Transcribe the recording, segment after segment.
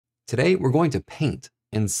Today, we're going to paint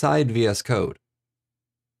inside VS Code.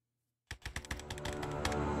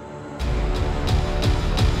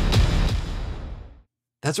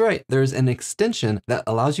 That's right, there's an extension that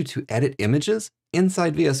allows you to edit images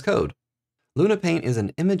inside VS Code. Luna Paint is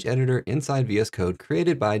an image editor inside VS Code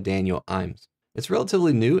created by Daniel Imes. It's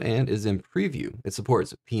relatively new and is in preview. It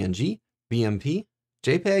supports PNG, BMP,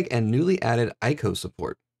 JPEG, and newly added ICO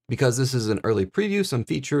support. Because this is an early preview, some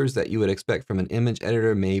features that you would expect from an image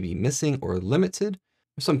editor may be missing or limited.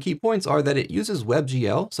 Some key points are that it uses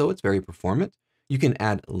WebGL, so it's very performant. You can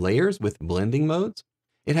add layers with blending modes.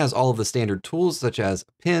 It has all of the standard tools such as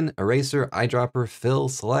pin, eraser, eyedropper, fill,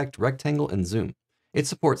 select, rectangle, and zoom. It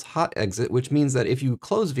supports hot exit, which means that if you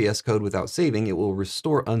close VS Code without saving, it will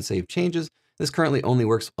restore unsaved changes. This currently only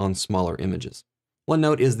works on smaller images. One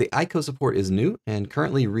note is the ICO support is new and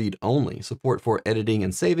currently read-only. Support for editing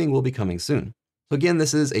and saving will be coming soon. So again,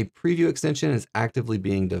 this is a preview extension. It's actively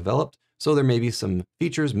being developed, so there may be some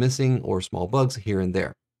features missing or small bugs here and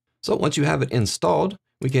there. So once you have it installed,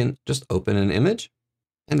 we can just open an image,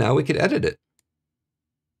 and now we could edit it.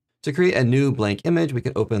 To create a new blank image, we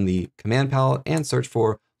can open the command palette and search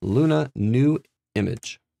for Luna New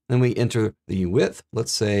Image. Then we enter the width,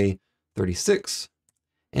 let's say 36,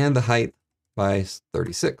 and the height by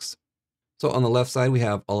 36. So on the left side, we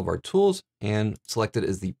have all of our tools, and selected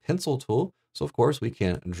is the pencil tool. So of course we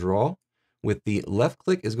can draw. With the left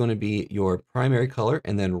click is going to be your primary color,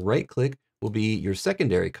 and then right click will be your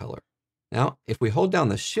secondary color. Now, if we hold down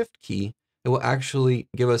the shift key, it will actually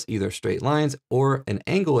give us either straight lines or an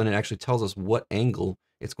angle, and it actually tells us what angle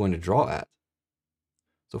it's going to draw at.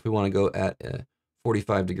 So if we want to go at a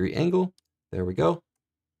 45-degree angle, there we go.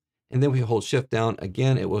 And then we hold shift down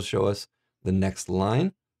again, it will show us the next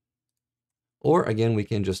line. Or again, we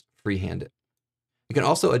can just freehand it. You can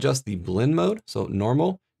also adjust the blend mode, so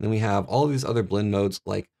normal. Then we have all of these other blend modes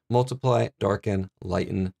like multiply, darken,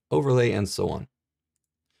 lighten, overlay, and so on.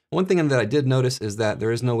 One thing that I did notice is that there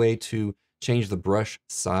is no way to change the brush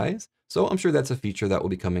size. So I'm sure that's a feature that will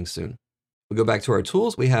be coming soon. We go back to our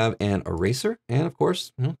tools, we have an eraser. And of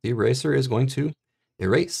course, the eraser is going to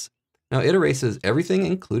erase. Now it erases everything,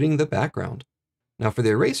 including the background. Now for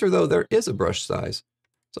the eraser though, there is a brush size.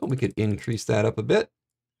 So we could increase that up a bit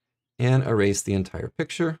and erase the entire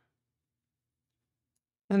picture.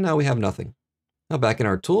 And now we have nothing. Now back in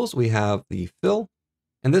our tools, we have the fill,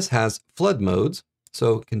 and this has flood modes.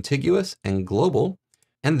 So contiguous and global,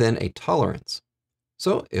 and then a tolerance.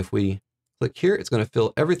 So if we click here, it's going to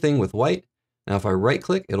fill everything with white. Now if I right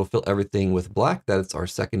click, it'll fill everything with black. That's our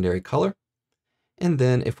secondary color. And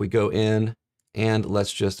then if we go in and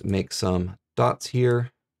let's just make some dots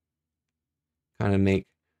here, kind of make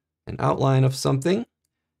an outline of something.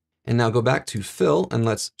 And now go back to fill and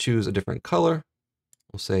let's choose a different color.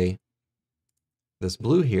 We'll say this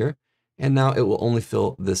blue here. And now it will only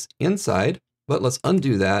fill this inside. But let's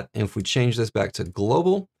undo that. And if we change this back to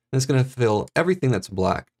global, it's going to fill everything that's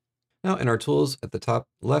black. Now in our tools at the top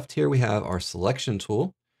left here, we have our selection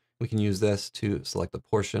tool. We can use this to select a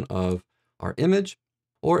portion of our image.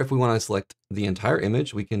 Or if we want to select the entire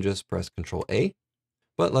image, we can just press Ctrl A.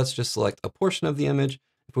 But let's just select a portion of the image.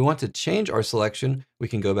 If we want to change our selection, we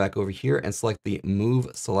can go back over here and select the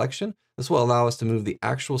move selection. This will allow us to move the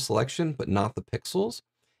actual selection, but not the pixels.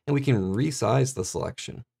 And we can resize the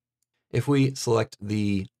selection. If we select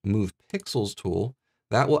the Move Pixels tool,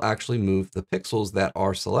 that will actually move the pixels that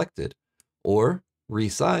are selected, or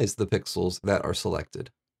resize the pixels that are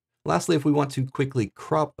selected. Lastly, if we want to quickly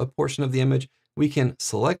crop a portion of the image, we can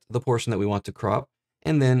select the portion that we want to crop,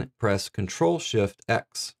 and then press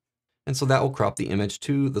Ctrl-Shift-X. And so that will crop the image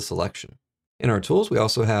to the selection. In our tools, we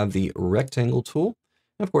also have the Rectangle tool.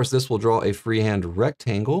 And of course, this will draw a freehand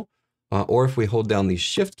rectangle, or if we hold down the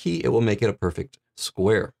Shift key, it will make it a perfect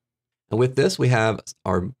square. And with this, we have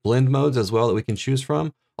our blend modes as well that we can choose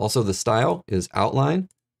from. Also, the style is outline,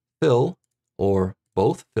 fill, or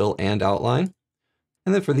both fill and outline.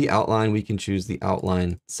 And then for the outline, we can choose the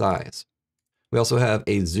outline size. We also have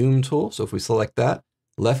a zoom tool. So if we select that,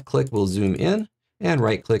 left click will zoom in and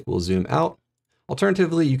right click will zoom out.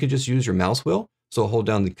 Alternatively, you can just use your mouse wheel. So hold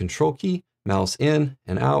down the Control key, mouse in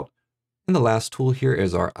and out. And the last tool here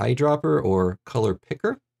is our eyedropper or color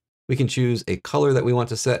picker. We can choose a color that we want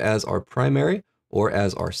to set as our primary or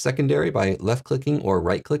as our secondary by left clicking or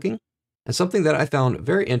right clicking. And something that I found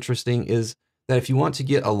very interesting is that if you want to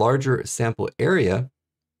get a larger sample area,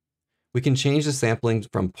 we can change the sampling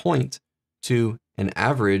from point to an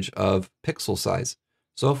average of pixel size.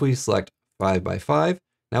 So if we select 5 by 5,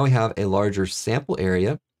 now we have a larger sample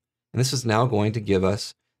area. And this is now going to give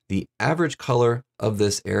us the average color of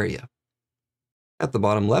this area. At the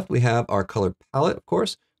bottom left, we have our color palette, of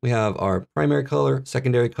course. We have our primary color,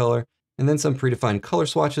 secondary color, and then some predefined color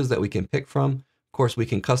swatches that we can pick from. Of course, we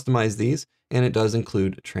can customize these, and it does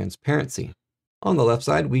include transparency. On the left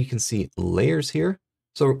side, we can see layers here.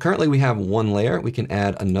 So currently we have one layer. We can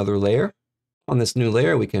add another layer. On this new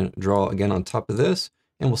layer, we can draw again on top of this,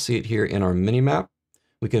 and we'll see it here in our mini map.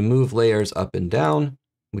 We can move layers up and down.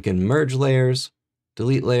 We can merge layers,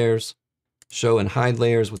 delete layers, show and hide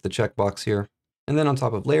layers with the checkbox here. And then on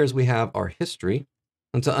top of layers, we have our history.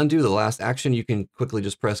 And to undo the last action, you can quickly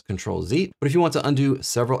just press Ctrl-Z. But if you want to undo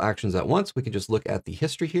several actions at once, we can just look at the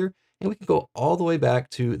history here, and we can go all the way back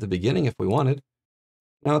to the beginning if we wanted.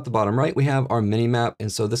 Now at the bottom right, we have our mini map.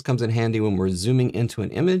 And so this comes in handy when we're zooming into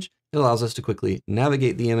an image. It allows us to quickly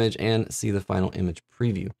navigate the image and see the final image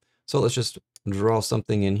preview. So let's just draw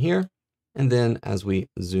something in here. And then as we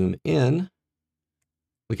zoom in,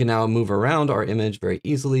 we can now move around our image very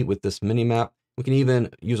easily with this mini map. We can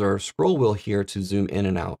even use our scroll wheel here to zoom in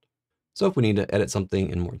and out. So if we need to edit something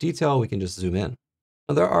in more detail, we can just zoom in.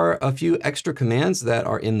 Now, there are a few extra commands that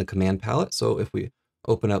are in the command palette. So if we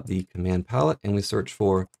open up the command palette and we search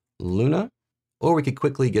for Luna, or we could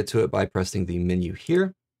quickly get to it by pressing the menu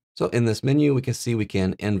here. So in this menu, we can see we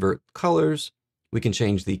can invert colors. We can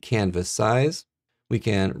change the canvas size. We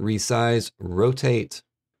can resize, rotate,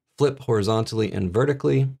 flip horizontally and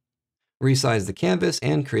vertically, resize the canvas,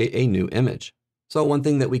 and create a new image. So one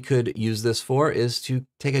thing that we could use this for is to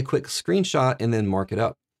take a quick screenshot and then mark it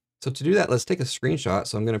up. So to do that, let's take a screenshot.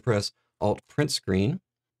 So I'm going to press Alt Print Screen,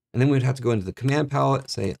 and then we'd have to go into the command palette,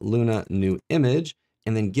 say Luna New Image,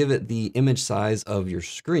 and then give it the image size of your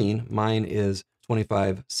screen. Mine is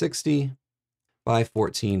 2560 by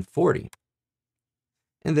 1440.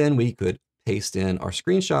 And then we could paste in our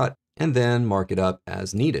screenshot and then mark it up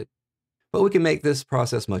as needed. But we can make this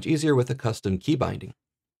process much easier with a custom key binding.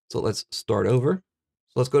 So let's start over.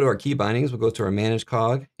 So let's go to our key bindings. We'll go to our Manage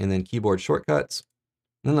Cog and then Keyboard Shortcuts.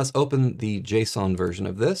 And then let's open the JSON version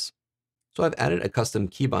of this. So I've added a custom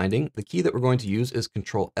key binding. The key that we're going to use is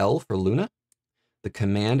Ctrl-L for Luna. The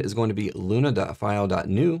command is going to be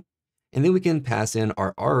luna.file.new. And then we can pass in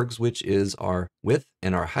our args, which is our width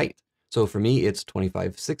and our height. So for me, it's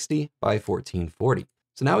 2560 by 1440.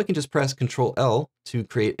 So now we can just press Ctrl-L to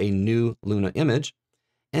create a new Luna image,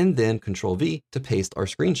 and then Ctrl-V to paste our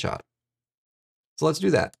screenshot. So let's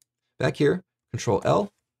do that. Back here,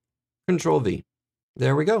 Ctrl-L, Ctrl-V.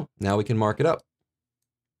 There we go. Now we can mark it up.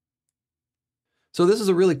 So this is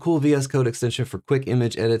a really cool VS Code extension for quick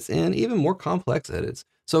image edits and even more complex edits.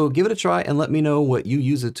 So give it a try and let me know what you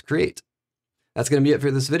use it to create. That's going to be it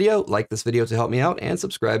for this video. Like this video to help me out and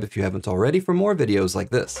subscribe if you haven't already for more videos like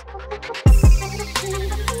this.